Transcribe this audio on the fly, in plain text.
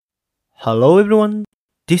Hello everyone,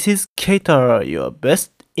 this is Keita, your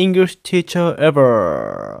best English teacher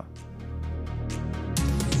ever.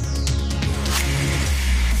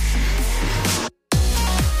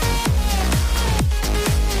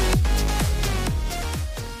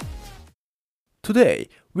 Today,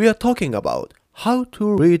 we are talking about how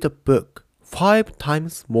to read a book 5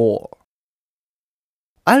 times more.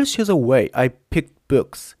 I'll share the way I picked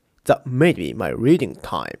books that made my reading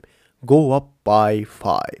time go up by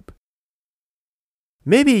 5.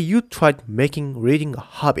 Maybe you tried making reading a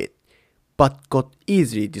habit, but got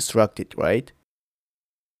easily distracted, right?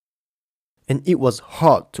 And it was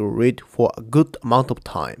hard to read for a good amount of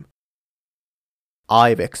time.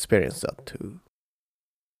 I've experienced that too.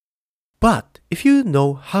 But if you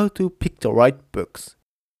know how to pick the right books,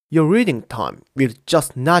 your reading time will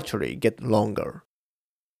just naturally get longer.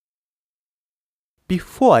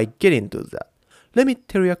 Before I get into that, let me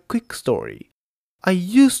tell you a quick story. I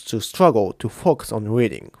used to struggle to focus on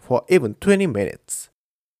reading for even 20 minutes.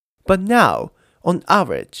 But now, on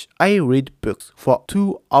average, I read books for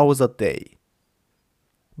 2 hours a day.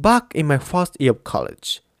 Back in my first year of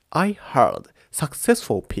college, I heard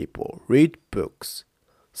successful people read books.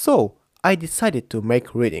 So, I decided to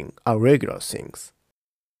make reading a regular thing.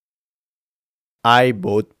 I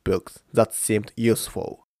bought books that seemed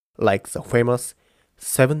useful, like the famous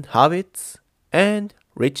 7 Habits and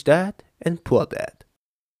Rich Dad and Poor Dad.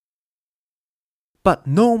 But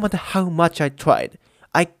no matter how much I tried,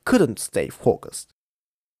 I couldn't stay focused.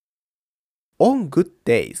 On good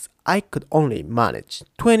days, I could only manage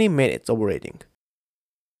 20 minutes of reading.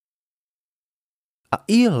 A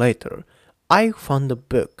year later, I found a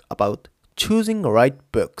book about choosing the right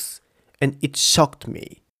books, and it shocked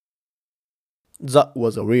me. That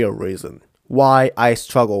was a real reason why I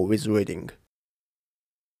struggle with reading.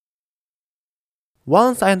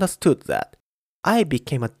 Once I understood that, I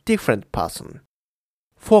became a different person,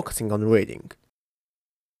 focusing on reading.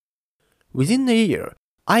 Within a year,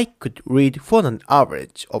 I could read for an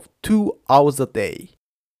average of 2 hours a day.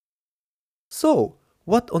 So,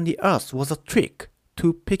 what on the earth was a trick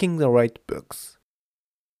to picking the right books?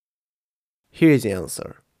 Here's the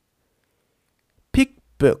answer. Pick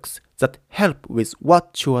books that help with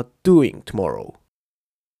what you are doing tomorrow.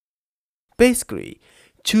 Basically,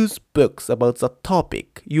 choose books about the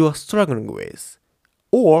topic you are struggling with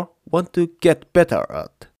or want to get better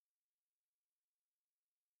at.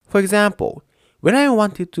 For example, when I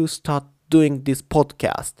wanted to start doing this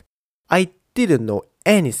podcast, I didn't know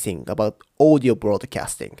anything about audio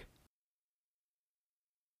broadcasting.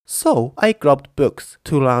 So I grabbed books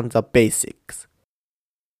to learn the basics,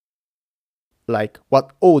 like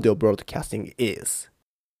what audio broadcasting is,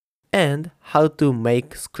 and how to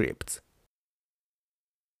make scripts.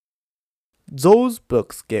 Those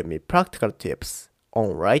books gave me practical tips on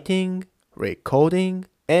writing, recording,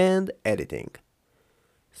 and editing.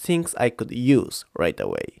 Things I could use right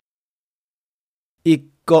away.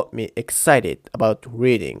 It got me excited about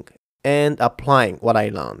reading and applying what I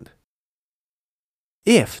learned.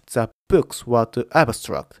 If the books were too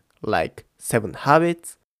abstract, like 7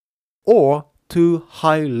 Habits, or too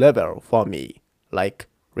high level for me, like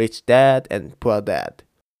Rich Dad and Poor Dad,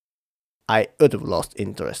 I would have lost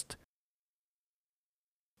interest.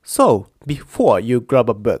 So, before you grab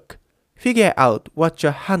a book, figure out what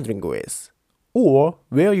you're handling with, or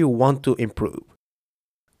where you want to improve.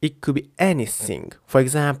 It could be anything, for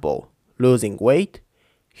example, losing weight,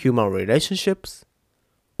 human relationships,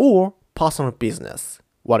 or personal business,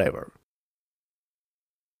 whatever.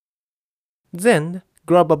 Then,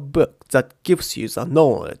 grab a book that gives you the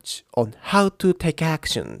knowledge on how to take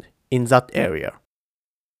action in that area.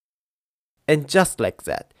 And just like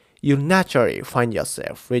that, you'll naturally find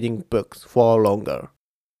yourself reading books for longer.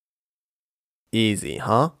 Easy,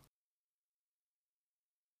 huh?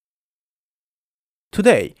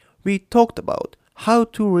 Today, we talked about how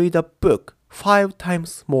to read a book 5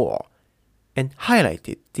 times more and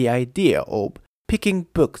highlighted the idea of picking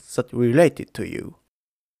books that related to you.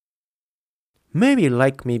 Maybe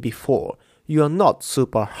like me before, you are not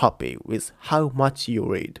super happy with how much you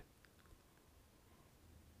read.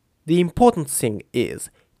 The important thing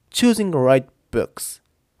is choosing the right books.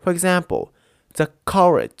 For example, The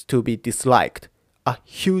Courage to be Disliked, a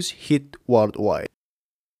huge hit worldwide.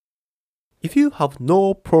 If you have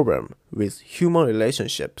no problem with human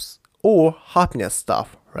relationships or happiness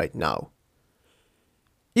stuff right now,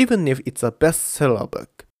 even if it's a bestseller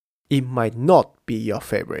book, it might not be your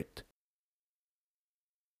favorite.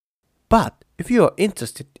 But if you are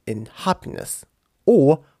interested in happiness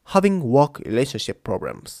or having work relationship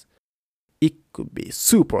problems, it could be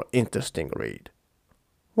super interesting read.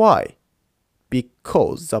 Why?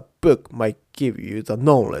 because the book might give you the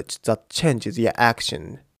knowledge that changes your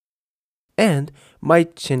action and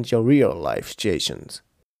might change your real life situations.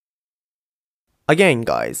 Again,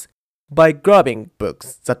 guys, by grabbing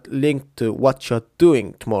books that link to what you're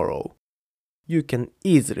doing tomorrow, you can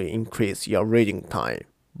easily increase your reading time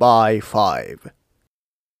by 5.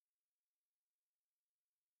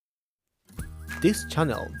 This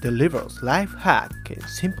channel delivers life hack in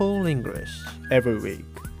simple English every week.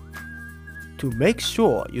 To make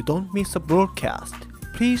sure you don't miss a broadcast,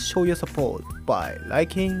 please show your support by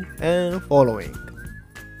liking and following.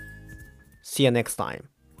 See you next time.